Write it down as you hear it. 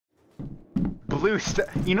Blue,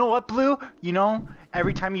 you know what, Blue? You know,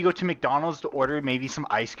 every time you go to McDonald's to order maybe some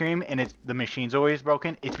ice cream and the machine's always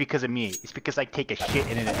broken, it's because of me. It's because I take a shit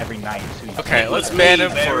in it every night. So Okay, let's ban him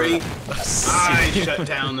for... I shut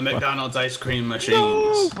down the McDonald's ice cream machines.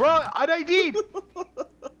 No, bro, I ID'd.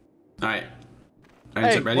 Alright.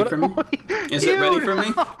 Is it ready for me? Is it ready for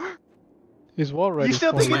me? Is what ready? You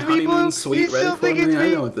still think My it's me, Blue? honeymoon suite You ready still for think me? it's I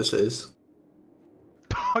me? know what this is.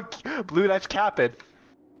 Blue, that's capping.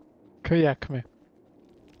 Yeah, come here.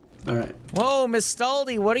 Alright. Whoa, Miss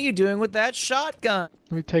Staldy, what are you doing with that shotgun?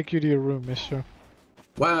 Let me take you to your room, mister.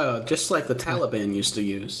 Wow, just like the Taliban used to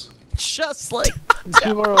use. Just like... This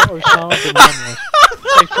is where Osama bin Laden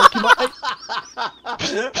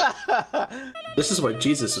was. This is where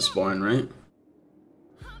Jesus was born, right?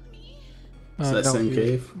 Is that no, same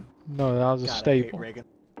cave? No, that was a staple. Reagan.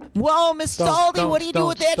 Whoa, Miss Staldy, what are you doing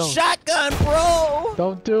with that shotgun, bro?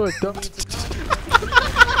 Don't do it. Don't.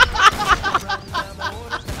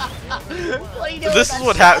 This is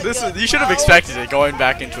what happened. You should have expected it going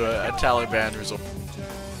back into a Taliban resort.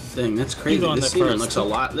 Dang, that's crazy. This semen looks a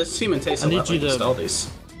lot. This semen tastes a lot like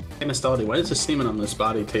Staldy's. Hey, Miss Staldy, why does the semen on this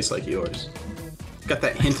body taste like yours? Got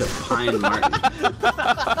that hint of Pine Martin.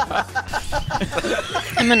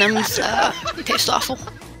 M&M's taste awful.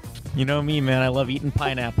 You know me, man. I love eating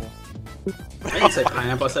pineapple. I didn't say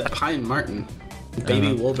pineapple. I said Pine Martin.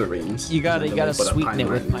 Baby Wolverines. You gotta sweeten it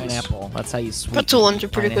with pineapple. That's how you sweeten. Pretzel ones are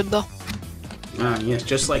pretty good though. Yes,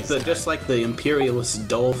 just like the imperialist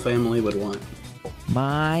Dole family would want.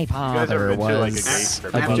 My father was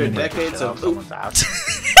after decades of someone's house.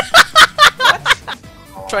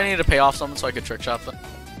 Trying to pay off someone so I could trick shot them.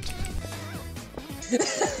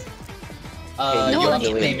 You'll have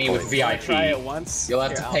to pay me with VIP. Try it once. You'll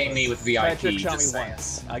have to pay me with VIP. Try show me just saying.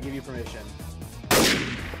 once. I'll give you permission.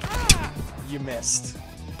 You missed.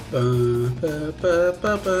 Wait, who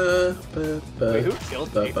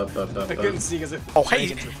killed me? I couldn't see because it. Oh,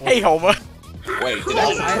 hey, Homer. Wait, did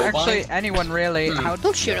I Actually, anyone really? How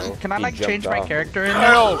Don't shoot him. can I like change my character in Hey,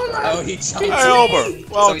 there? Homer. Oh, he jumped. Hey, Homer. So he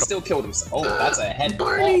Welcome. still killed himself. Oh, that's a head.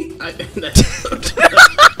 Barney. Let's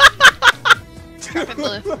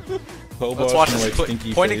watch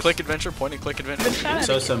this point and click adventure. Point and click adventure.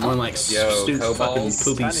 So some more like stupid fucking Cobalts.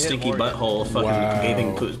 poopy stinky butthole fucking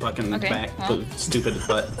gaping fucking Okay, back well. stupid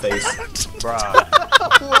butt face. Bruh.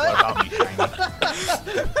 What about me,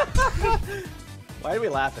 Shiny? Why do we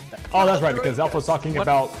laugh at that? Oh, that's right, because Alpha was talking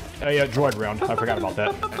about a droid round. I forgot about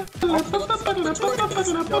that.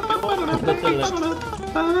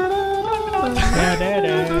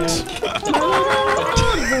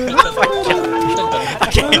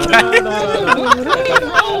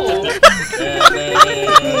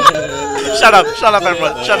 Shut up,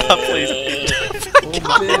 everyone. Shut up, please.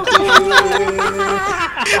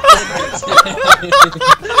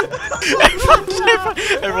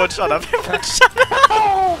 Everyone, shut up. Everyone, shut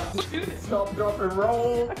up. Stop, drop, and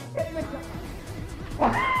roll.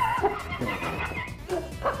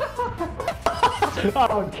 Oh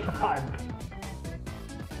God!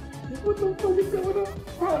 What the fuck is going on?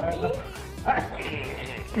 I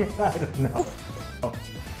don't know.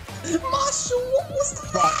 Marshall, what was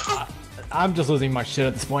that? I'm just losing my shit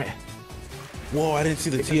at this point. Whoa, I didn't see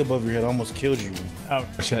the T above your head. I almost killed you. Oh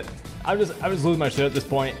shit! I'm just losing my shit at this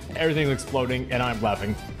point. Everything's exploding, and I'm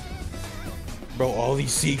laughing. Bro, all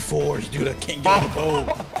these C4s, dude. I can't get on the boat.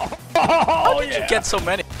 How did you get so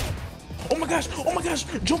many? Oh my gosh! Oh my gosh!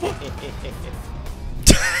 Jump up!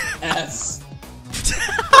 S.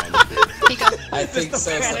 Pico. I think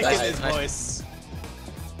so. Panic in his voice.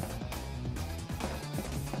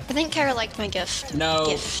 I think Kara liked my gift. No,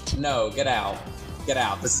 Gift. no, get out. Get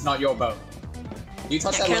out. This is not your boat. You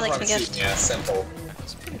touch Yeah, that Kara little likes rubber my sheet. gift. Yeah, simple.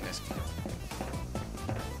 That's pretty nice.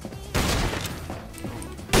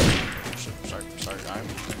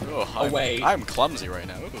 Sorry. I'm clumsy right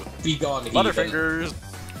now. Ooh. Be gone, Butterfingers.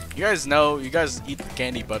 You guys know, you guys eat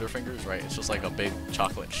candy Butterfingers, right? It's just like a big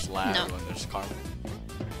chocolate slab No. when there's caramel.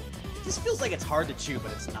 This feels like it's hard to chew,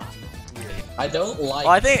 but it's not. It's weird. I don't like.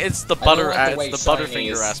 Well, I think it's the I don't butter, like the way it's the shiny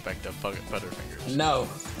Butterfinger is. aspect of Butterfingers. No.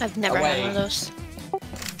 I've never Away. had one of those.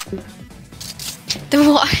 Then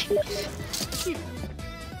why?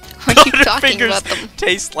 Why are you talking about them?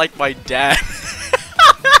 Taste like my dad.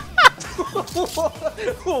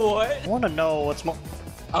 What? I want to know what's more.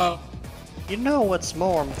 Oh. You know what's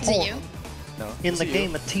more Is it you? important No. in the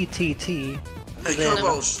game of TTT Hey, than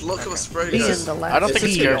Carlos, look at the spray being guys. the last I don't think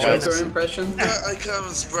it's your fair, Joker impression? I can't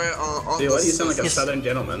even spray it on Dude, the why do you sound like a Yes. southern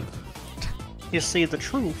gentleman? You see, the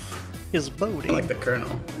truth is Bodhi. Like the colonel.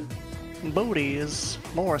 Bodhi is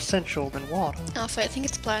more essential than water. Alpha, I think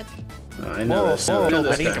it's plaid. I know this. I know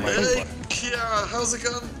this guy. Hey, Kia, how's it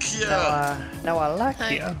going, Kia? Now I like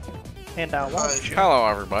you. And I want you. Hello,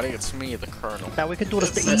 everybody. It's me, the Colonel. Now we can do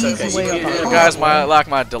this the That's easy okay, way you or the can- You hard guys way. might like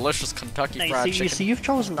my delicious Kentucky Hey, Fried see, Chicken. you see, you've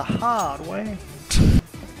chosen the hard way.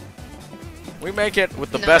 We make it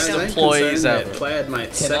with the No, best I'm employees concerned ever. that Plaid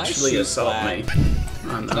might Can I sexually shoot assault Plaid? me.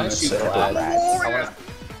 On Can I this shoot server. Plaid?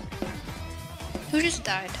 Who just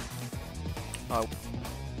died?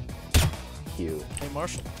 You. Hey,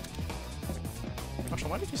 Marshall. Marshall,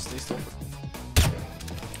 why did you stay still?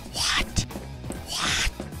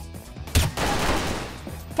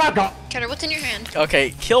 Fuck off! Carter, what's in your hand?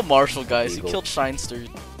 Okay, kill Marshall, guys. Eagle. You killed Shinester.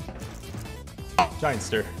 Giant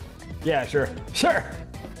stir. Yeah, sure. Sure!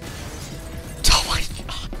 Oh my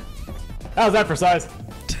god. How's that for size?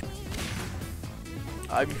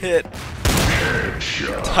 I'm hit.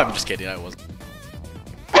 I'm just kidding, I wasn't.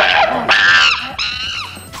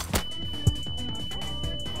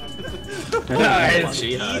 Nice.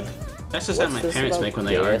 Jihad. That's just how my parents make when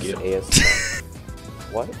they argue.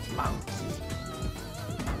 What?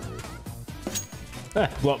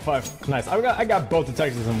 Blow up 5. Nice. I got both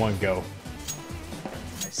detectives in one go.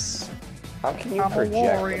 How can you I'm a project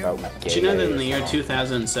warrior. about Did you know that in the year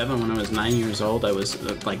 2007, when I was 9 years old, I was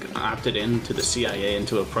like opted into the CIA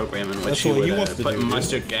into a program in which That's you what he would wants to put do, dude.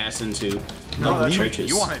 mustard gas into No, that's what churches.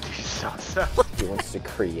 you want to do stuff. He wants to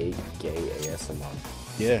create gay ASMR.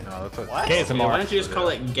 Yeah. No, that's what. What? Why KSMR. don't you just call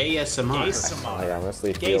it gay SMR? I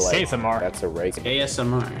honestly Gay feel like ASMR. that's a Reagan.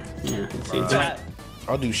 ASMR. Yeah. It's That-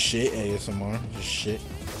 I'll do shit ASMR. Just shit.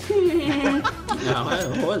 no,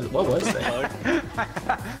 what was that?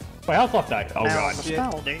 Wait, how's left eye? Oh Now, god.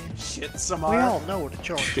 nostalgia. Shit, We Samara. all know that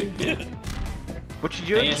you're What you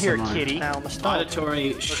doing here, ASMR. kitty? now nostalgia. Auditory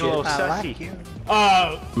Look a shit. little I sussy. like you.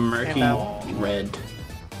 Murky Now- red.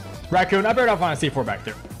 Raccoon, I better not find a C4 back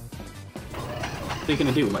there. What are you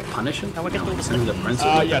gonna do? Like punish him? Now we can do this Send him to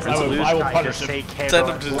principal. Yes, I will punish Just him. say Send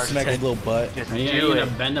him Kayla, to or Smack his little butt. Just Are you do gonna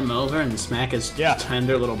it. bend him over and smack his Yeah.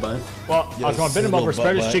 tender little butt? Well, I was gonna bend him Yes, over,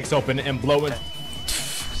 spread his butt. cheeks open, and blow it.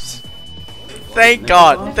 Thank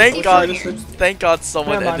God. Thank God. Never Thank God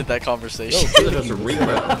someone Never mind. ended that conversation. That's a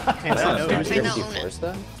regrowth. That's not a big I deal. don't own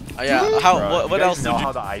it. Yeah, how, Bro, what you guys else did know you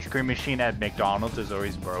how the ice cream machine at McDonald's is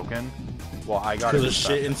always broken? Well, I got it. There's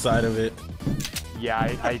shit inside of it.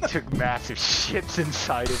 Yeah, I took massive shits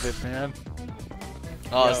inside of it, man.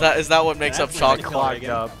 Oh, is that what makes up That's chocolate? pretty Clogged Reagan.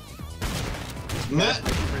 up.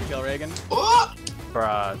 Kill Reagan.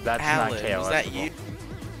 Bruh, that's Alan, not KO. was that you?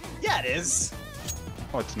 Yeah, it is.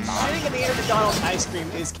 Oh, it's not. Shitting in the air McDonald's ice cream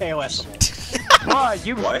is KOSable. Bruh,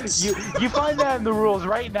 you find that in the rules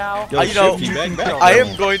right now. Yo, you know, Shifty, back. I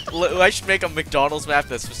am going to, I should make a McDonald's map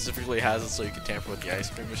that specifically has it so you can tamper with the ice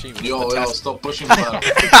cream machine. which is the test. Stop pushing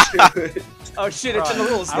Oh shit, it's in the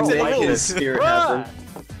rules. I It's don't in the like rules. this. Bruh,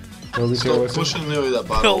 Stop pushing me with that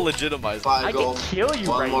He'll barrel. legitimize I it. can kill you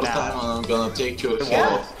One right more now. time and I'm gonna take your head Yeah.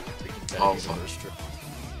 off. Alpha.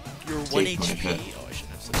 You're 1 Take my HP. head. Oh, I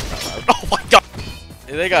shouldn't have said that out loud. Oh my god.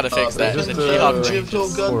 They gotta fix that. Just The the jihad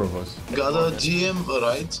GFL ranges. got a GM,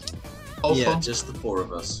 right? Alpha? Yeah, just the 4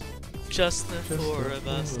 of us. Just the 4 of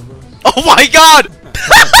us. Oh my god!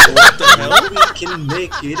 What the hell? We can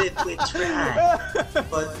make it if we try.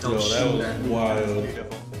 But Yo, don't that shoot was at me, wild.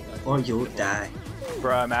 or you'll die.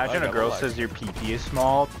 Bruh, imagine I a girl got says your PP is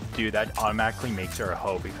small. Dude, that automatically makes her a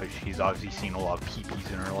hoe because she's obviously seen a lot of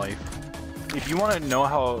PPs in her life. If you want to know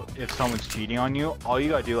how if someone's cheating on you, all you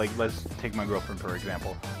gotta do, like, let's take my girlfriend for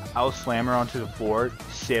example. I'll slam her onto the floor,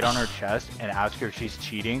 sit on her chest, and ask her if she's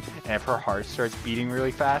cheating. And if her heart starts beating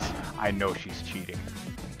really fast, I know she's cheating.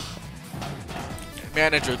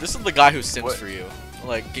 Manager, this is the guy who sims for you.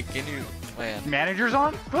 Like, can you, man? Manager's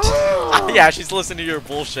on? Yeah, she's listening to your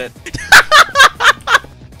bullshit.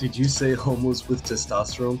 Did you say homos with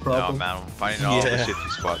testosterone problem? No, man, I'm finding all the shifty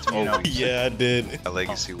spots. You know, Yeah, I did. A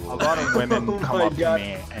legacy a will. lot of women Oh come my up God. to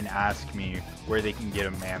me and ask me where they can get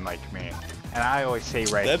a man like me. And I always say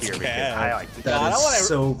right That's here because cap. I like to That I is wanna-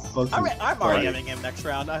 so fucking I'm already funny. having him next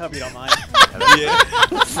round. I hope you don't mind. Yeah,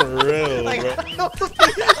 for real, Like, bro.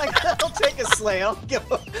 I'll take a slay. I don't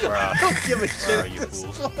give a, I don't give a shit Bro, at you this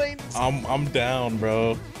fool. point. I'm down,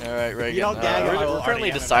 bro. Alright, Reagan. You don't gag him, I will we're already currently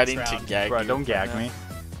have him deciding next to round. gag Bro, you don't gag right me.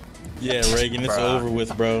 Yeah, Reagan, it's Bruh. over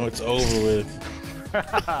with, bro. It's over with.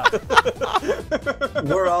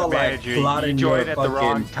 We're all like Manager, you plotting your joined at the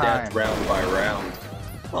wrong fucking death time. round by round.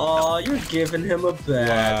 Aw, you're giving him a badge.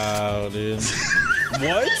 Wow, dude.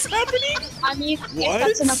 What's happening? I mean, What? if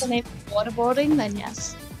that's another name for waterboarding, then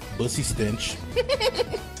yes. Bussy stench.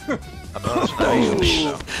 Oh,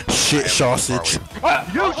 Shit sausage.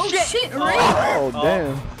 Yo, Oh shit, Ray! Oh,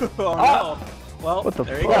 damn. Oh no. Well, What the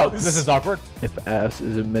there you fuck? go. This is awkward. If ass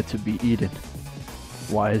isn't meant to be eaten,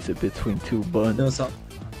 why is it between two buns?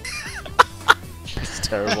 That's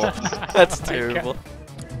terrible. That's terrible.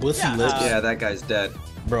 Bussy lips. Yeah, that guy's dead.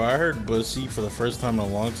 Bro, I heard bussy for the first time in a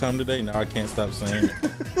long time today. Now I can't stop saying it.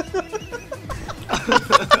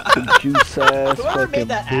 Juice ass, Whoever fucking made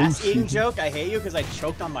that ass eating booty. joke, I hate you because I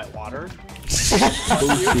choked on my water. Who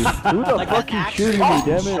the Like fuck an is actual- shooting me,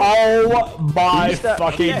 damn it? Oh my Who's that?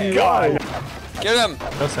 fucking Okay. god. Get him!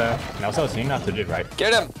 Sosa. Now Sosa, you're not to do right.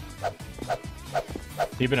 Get him!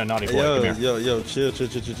 You've been a naughty boy. Yo, Come here. yo, chill. Get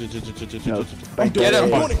him!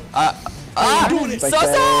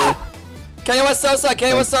 Sosa! Kenny with Sosa!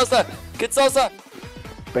 Kenny with Sosa! Get Sosa!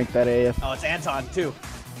 Spank that AF. Oh, it's Anton too.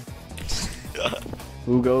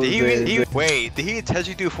 Who goes there? Wait, did he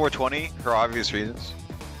intentionally do 420 for obvious reasons?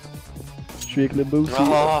 Strictly booty.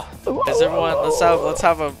 Oh, is everyone? Let's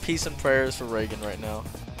have a peace and prayers for Reagan right now.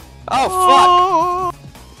 Oh fuck!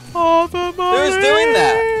 Who's doing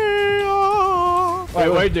that? Wait,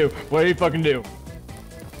 what do you do? What do you fucking do?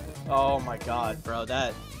 Oh my god, bro,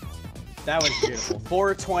 that was beautiful.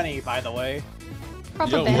 420, by the way.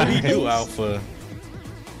 Yo, what do you do, Alpha?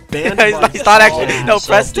 He's not actually. No,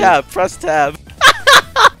 press tab. Press tab.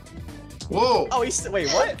 Whoa! Oh, wait,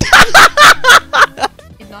 what?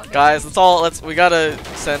 Guys, we gotta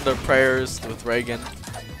send our prayers with Reagan.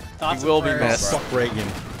 Thoughts He will and be prayers. missed. Fuck Reagan.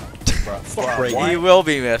 Bro, fuck Reagan. He will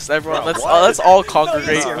be missed. Everyone, Bro, let's all No,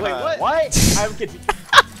 congregate. easier. Wait, what? I'm confused.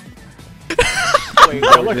 Wait, Yeah,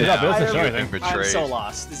 look it up. It doesn't show I'm anything. so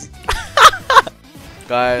lost.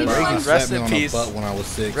 Guys, Reagan rest slapped me in on the peace. butt when I was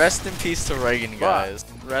 6. Rest in peace to Reagan, guys.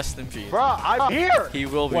 Rest in peace. Bro, I'm here. He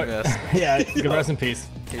will be What? missed. Yeah, you can rest in peace.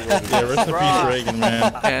 He will be Yeah, missed. rest in peace, Reagan,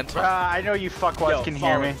 man. And I know you fuckwads can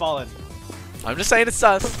hear me. Fallen. I'm just saying it's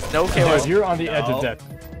us. No Dude, KOs. you're on the edge of death.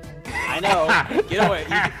 I know. Get away.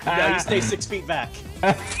 You stay 6 feet back.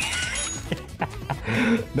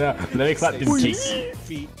 No, let me clap Stay your 6 cheeks.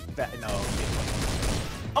 feet back. No.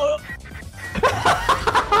 Oh.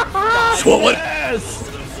 Yes!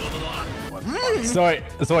 So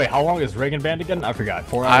wait, how long is Reagan banned again? I forgot.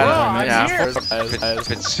 4 I hours. don't know.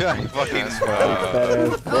 Yeah.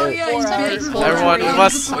 Oh yeah, he's been for Everyone, we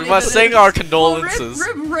must sing our condolences.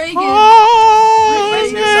 Rip Reagan. You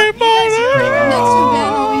guys hear next to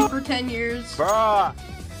ban for 10 years. Bruh.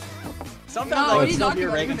 Sometimes No, I he's can still not hear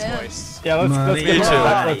gonna Reagan's ban. voice. Yeah, let's give him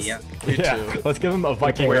too. let's give him a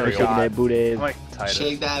Viking Shaking burial. that booty. I'm like Titus.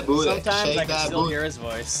 Shake that booty. Sometimes Shake I can that still booty. hear his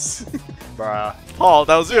voice. Bruh. Paul,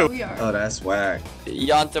 that was you. We are. Oh, that's whack. What do you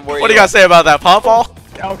gotta say about that, Paul?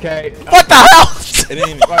 Okay. What the hell? It ain't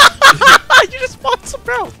even You just spawned some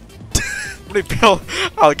barrels. How many barrels?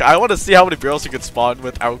 I want to see how many barrels you can spawn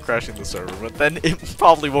without crashing the server, but then it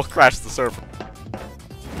probably will crash the server.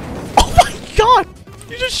 Oh my god!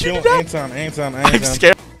 You just shoot it out! Anton. I'm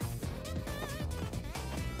scared.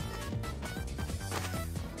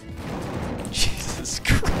 Jesus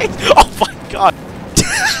Christ! Oh my god!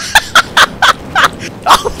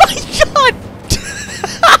 Oh my god!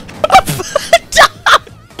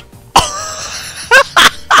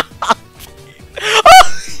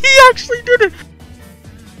 He actually did it!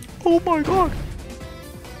 Oh my god!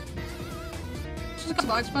 Just a couple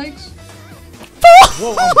box spikes.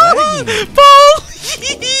 Whoa, I'm lagging.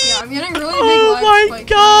 Yeah, I'm getting really big Oh lag my spikes,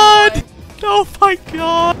 god! Oh my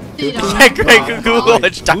god! Google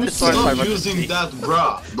Who's dinosaurs. still using that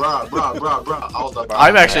bruh? All the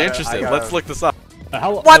I'm actually interested. I Let's look this up.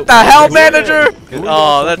 What What the hell, manager?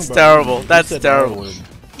 Oh, that's terrible. That's terrible.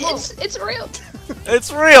 It's real.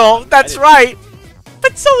 It's real. That's right.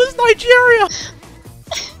 But so is Nigeria.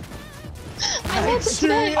 I want to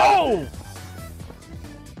say. Oh!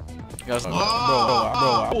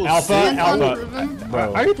 Alpha.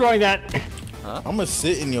 Bro, Are you throwing that? I'm gonna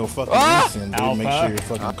sit in your fucking Ah! incense, dude. Make sure you're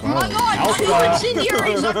fucking Oh my calm. god, two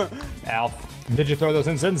incendiaries. Alf, did you throw those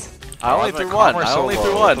incense? I only threw one. I only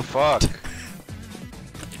threw one. What the fuck?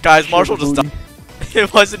 Guys, Marshall just died.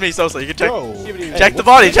 It wasn't me, Sosa. You can check. Bro, Check the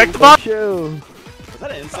body. Check the body. Was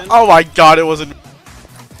that an incense? Oh my god, it wasn't.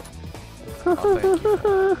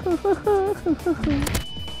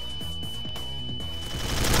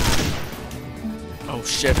 Oh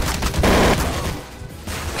shit.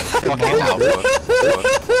 Fucking Alpha.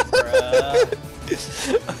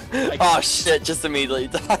 Oh shit, just immediately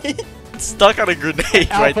died. Stuck on a grenade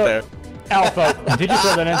right there. Alpha, did you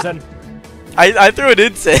throw that incense? I threw it in,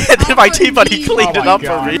 and then my team buddy cleaned it up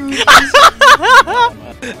for me.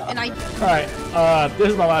 And I. Alright, this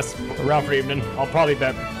is my last round for evening. I'll probably be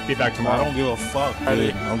back I tomorrow. don't give a fuck,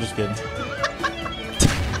 dude. I'm just kidding.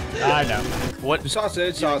 I know. What?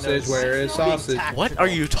 Sausage, where is sausage? What are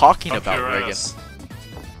you talking about, Reagan?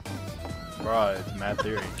 Bruh, it's mad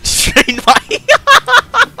theory. Strain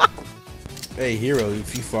my. Hey, Hero,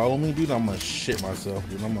 if you follow me, dude, I'm gonna shit myself,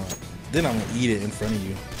 dude. Then I'm gonna eat it in front of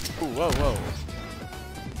you. Ooh, whoa, whoa.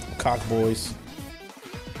 Cock Boys.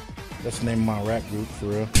 That's the name of my rap group, for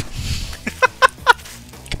real.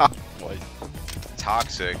 Cock Boys.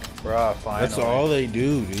 Toxic. Bruh, finally. That's all they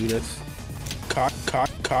do, dude. That's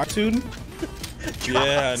cock-tootin'?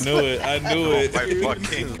 Yeah, I knew it. I knew it. My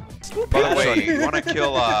fucking. By the way, you wanna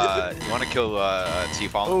kill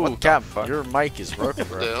T-Fall? Oh, Cap, your mic is broken,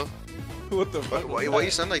 bro. What the fuck? Why you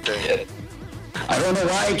sound like that? I don't know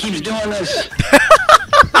why he keeps doing this.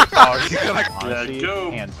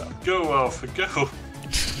 Go, Alpha, go.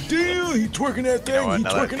 Damn, he twerking that thing. He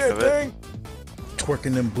twerking that thing.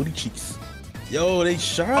 Twerking them booty cheeks. Yo, they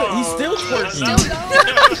shot. He's still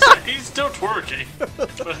twerking. He's still twerking,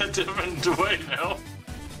 but a different way now.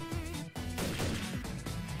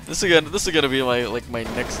 This is gonna be my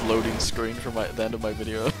next loading screen for the end of my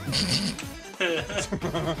video.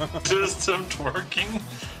 Just him twerking.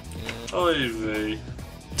 Oy vey.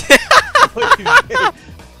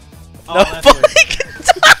 No,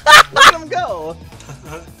 Let him go.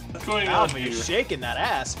 What's going on Alpha, here? you're shaking that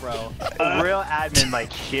ass, bro. A real admin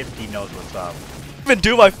like Shifty knows what's up. Even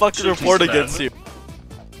do my fucking report against you.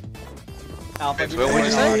 Alpha, What did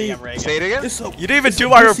you say? Say it again? You didn't even do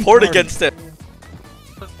my report against it.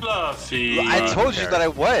 Fluffy. I told you that I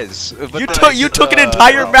was. You took an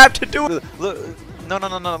entire map to do it. No,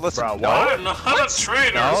 listen. Bro, no, I'm not a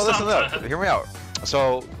traitor. no, listen up. Hear me out.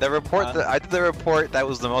 So the report that I did the report that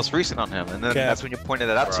was the most recent on him, and then that's when you pointed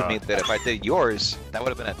it out to me that if I did yours, that would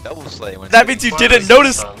have been a double slay. That means you didn't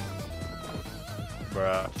notice.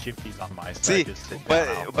 Bruh, Shifty's on my side. See, Just sit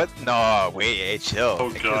down. but no, wait, hey, chill. Oh,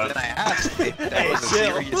 Because God. then I asked if that was a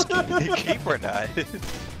serious keep or not.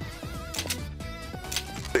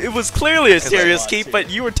 It was clearly a serious keep, but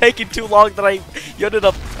you were taking too long that you ended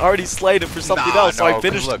up already slaying it for something else, so I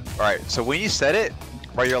finished. Look, alright, so when you said it,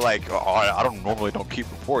 where you're like, oh, I don't keep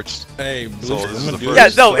reports. Hey, So this is the Yeah,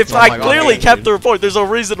 first. no, if I clearly kept the report, there's a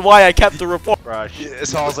reason why I kept the report. Bruh,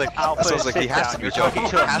 So I was like, he has to be joking. No,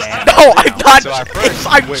 I'm not. If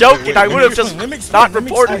I'm joking, I would have just not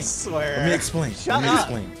reported. I swear. Let me explain. Shut Let me up.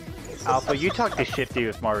 explain. Alpha, you talk to Shifty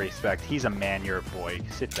with more respect. He's a man, you're a boy.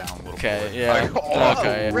 Sit down, little Okay, boy. yeah.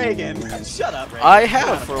 Okay. Reagan, shut up, Reagan. I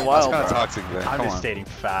have for a while, That's kind of bro. toxic, man. I'm Come just on. stating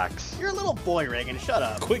facts. You're a little boy, Reagan. Shut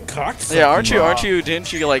up. Quick cocks. Yeah, aren't you?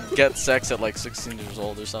 Didn't you like get sex at like 16 years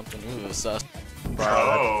old or something? Ooh, sus.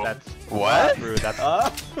 Bro, that's What? True. That's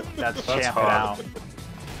champing hard. out.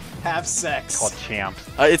 Have sex. It's called champs.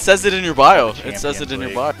 It says it in your bio. The It says it in your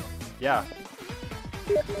bio. Yeah.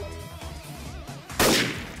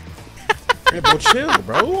 Hey, bro, chill,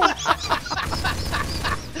 bro.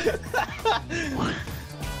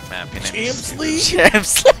 Man, Champs League.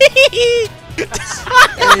 Champs League.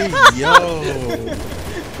 Hey, yo.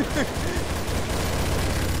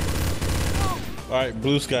 Alright,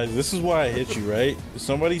 Blue Skies, this is why I hit you, right?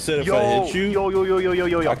 Somebody said if I hit you,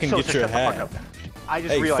 I can get your hat. I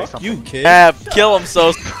just Hey, realized fuck something. you, kid. Yeah, kill him,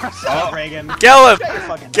 so. Stop, Reagan. Kill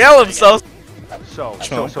him. Kill him, so. So,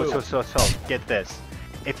 get this.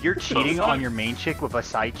 If you're cheating on your main chick with a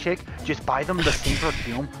side chick, just buy them the same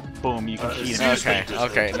perfume. Boom, you can cheat.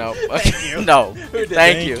 Okay, no. Thank you. No. Who did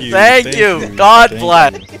Thank you. Thank you. God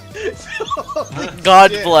bless.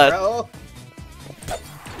 God bless. Bro.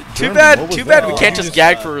 Too bad we can't just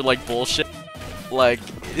gag for like bullshit. Like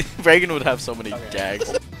Reagan would have so many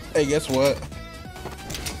gags. Hey, guess what?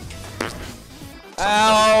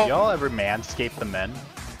 Ow! Y'all ever manscape the men?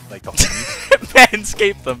 Like the homies?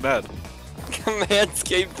 Manscape the men.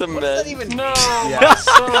 Manscape the What does that men. even No.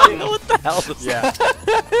 mean? What the hell is Yeah.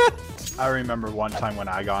 I remember one time when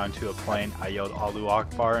I got into a plane, I yelled Allahu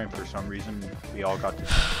Akbar, and for some reason we all got to.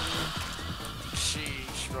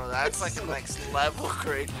 Sheesh, bro, that's like a next level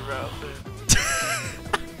crazy, bro.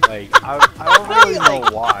 Like, I don't really know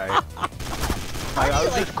why. Like, I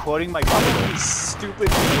was just quoting my Bible.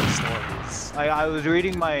 Stupid fake stories. I was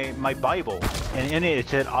reading my Bible, and in it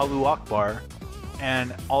said Allahu Akbar,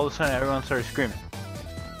 and all of a sudden everyone started screaming.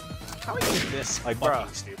 How are you this Like, fucking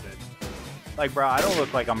bruh. stupid? Like, bro, I don't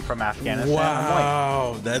look like I'm from Afghanistan. I'm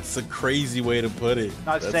Wow, that's a crazy way to put it.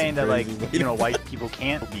 not That's saying a that, like, crazy way you to know, put white it. people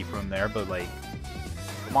can't be from there, but, like,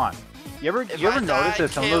 come on. You ever I notice die, that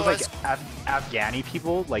some of those, like, KOS. Afghani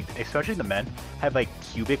people, like, especially the men, have, like,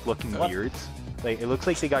 cubic-looking beards? Like, it looks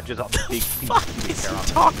like they got just a big piece of cubic hair on them.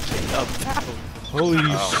 talking about? Holy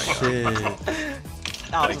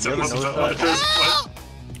shit. Alex, You ever notice that?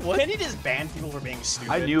 what? Can he just ban people for being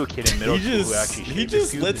stupid? I knew a kid in middle school who actually He shaved his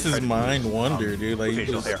just pubes lets and his tried to mind lose, wander, dude. Like, he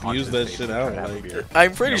facial just hair onto spews his that face shit and out. tried to have a Like, beard.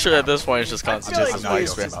 I'm pretty sure at this point it's just I constitutes feel his like mic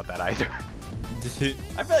he spam. about that either.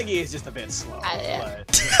 I feel like he is just a bit slow.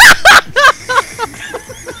 But...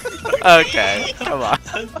 Okay, come on.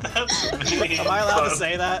 Am I allowed to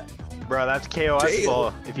say that? Bro, that's KOS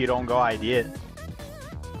bull. If you don't go ID it.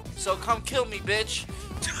 So come kill me, bitch.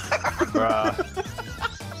 Bruh.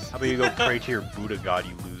 How about you go pray to your Buddha god,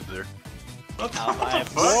 you loser? I am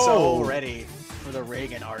so ready for the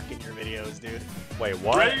Reagan arc in your videos, dude. Wait,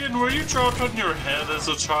 what? Reagan, were you dropped on your head as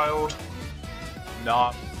a child?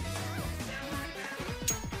 No.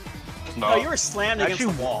 No, you were slammed against the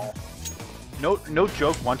wall. No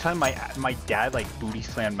joke. One time, my dad like booty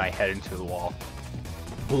slammed my head into the wall.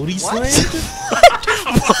 Booty slammed?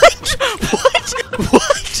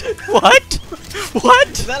 What? What?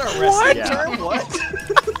 Is that a wrestling term? What?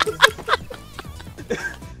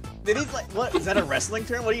 Did he like what? Is that a wrestling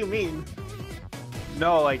term? What do you mean?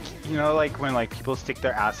 No, like you know, like when like people stick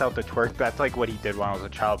their ass out to twerk. That's like what he did when I was a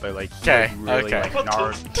child, but like he really like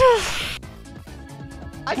gnarled.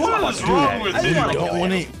 What is wrong with you? Don't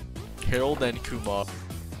want it. Harold and Kumar.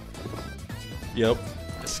 Yep.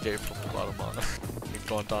 Escaped from Guatemala. In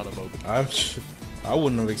Guantanamo. I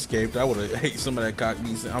wouldn't have escaped. I would have ate some of that cock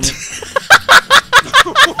meat.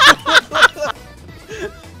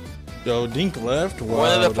 Yo, Dink left. Wow,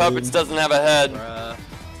 One of the puppets doesn't have a head.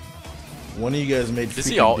 One of you guys made. Does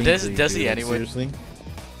he all? Does he anyway? Seriously?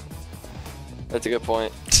 That's a good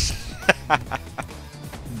point.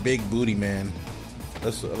 Big booty man.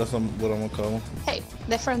 That's what I'm gonna call him. Hey,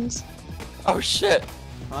 they're friends. Oh shit.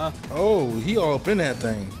 Huh? Oh, he all up in that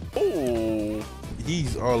thing. Oh.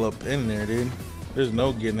 He's all up in there, dude. There's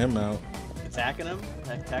no getting him out. Attacking him?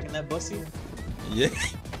 Attacking that pussy? Yeah.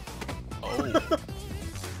 Oh.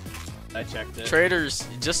 I checked it. Traders,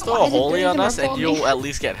 just throw a holy on us and you'll at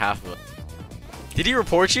least get half of it. Did he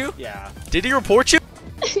report you? Yeah. Did he report you?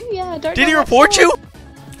 Yeah, don't Did he report you?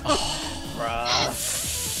 Bruh.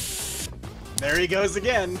 There he goes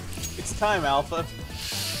again. It's time, Alpha.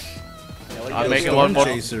 I'm making one more.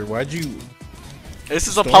 Chaser, why'd you? This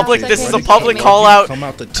is a public call out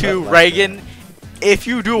to Reagan. If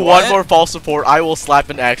you do one more false report, I will slap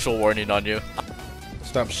an actual warning on you.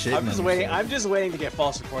 Stop shitting. I'm just waiting to get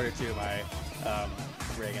false reported too by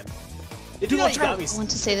Reagan. I want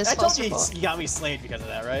to say this false report. You got me slayed because of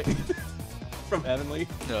that, right? From Heavenly.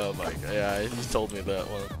 Oh my god, yeah, he told me that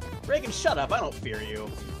one. Reagan, shut up! I don't fear you.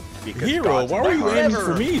 Because Hero, why were you aiming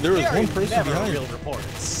for me? There was one person behind. Real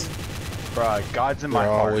reports. Bruh, God's in my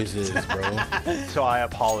heart. There always is, bro. So I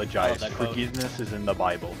apologize. Forgiveness is in the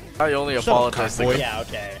Bible. I only apologize to God. Yeah,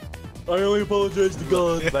 okay. I only apologize to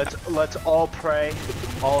God. Let's all pray.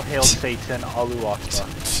 All hail Satan. Allahu Akbar.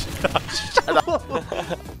 Shut up.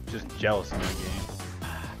 Just jealous in the game.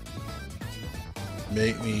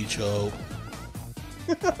 Make me choke.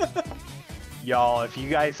 Y'all, if you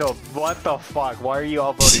guys don't, what the fuck? Why are you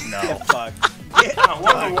all voting no? Get fucked. I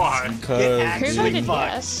wonder why. Because Who voted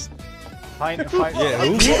yes? Fine. Yeah, who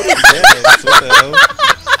voted yes? What the hell?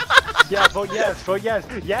 Yeah, vote yes. Vote yes.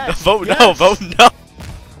 Yes. Vote yes. no. Vote no.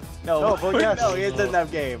 No, vote yes. No, he doesn't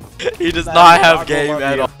have game. He does not have game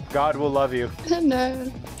at all. God will love you.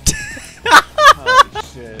 No. Oh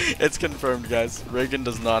shit. It's confirmed, guys. Reagan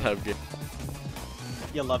does not have game.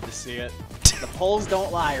 You'll love to see it. The polls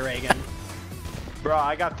don't lie, Reagan. Bro,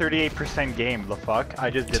 I got 38% game. The fuck?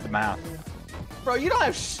 I just did the math. Bro, you don't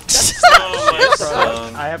have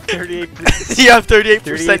I have 38%. You have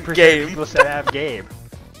 38% game. People said I have game.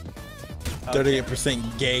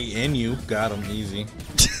 38% gay in you. Got him easy.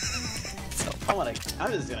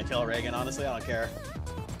 I'm just gonna kill Reagan, honestly, I don't care.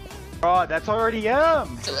 Bro, that's already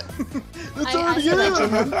him! That's already him!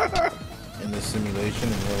 In this simulation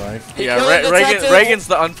in real life. Yeah, Reagan's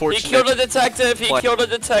the unfortunate. He killed a detective. He killed a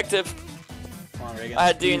detective. Come on, Reagan. I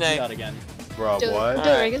had DNA. Again. Bro, what? Do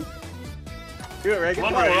it, Reagan. Do it, Reagan.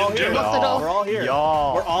 Come Come on, on, we're all Reagan, here. do it. We're all here.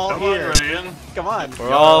 Y'all. We're all Come here. on, Reagan. Come on. We're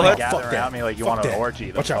all Y'all here. gather around me like you want an orgy.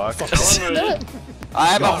 The Watch out. fuck? Fuck Come that. on, Reagan. I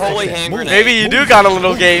have a holy hand grenade. Maybe you do got a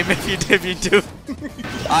little game if you do.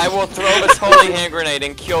 I will throw this holy hand grenade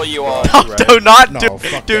and kill you all. No, Right. do not No, do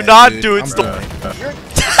fuck do that, not dude. do it. I'm Stop. done.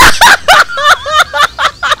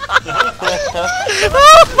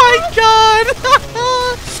 Oh my god!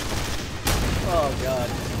 Oh god.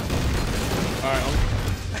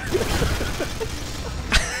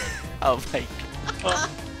 Oh my god.